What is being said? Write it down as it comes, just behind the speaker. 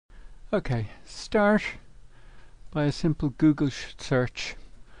Okay, start by a simple Google search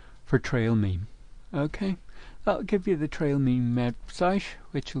for Trailmeme. Okay, that'll give you the Trailmeme website,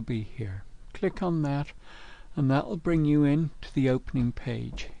 which will be here. Click on that, and that'll bring you in to the opening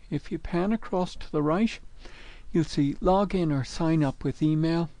page. If you pan across to the right, you'll see login or sign up with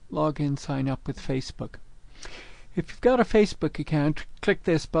email, login, sign up with Facebook. If you've got a Facebook account, click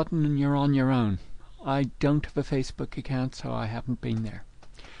this button and you're on your own. I don't have a Facebook account, so I haven't been there.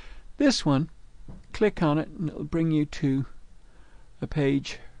 This one, click on it and it'll bring you to a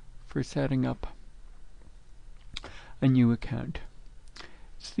page for setting up a new account.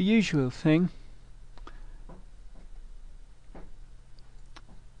 It's the usual thing.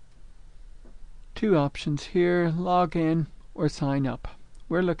 Two options here, log in or sign up.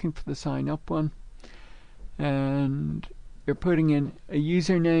 We're looking for the sign up one, and you're putting in a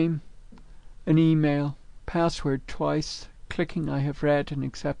username, an email, password twice, clicking I have read and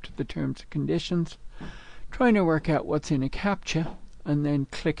accepted the terms and conditions, trying to work out what's in a CAPTCHA, and then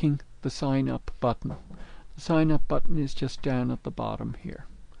clicking the sign up button. The sign up button is just down at the bottom here.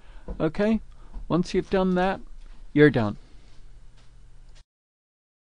 Okay, once you've done that, you're done.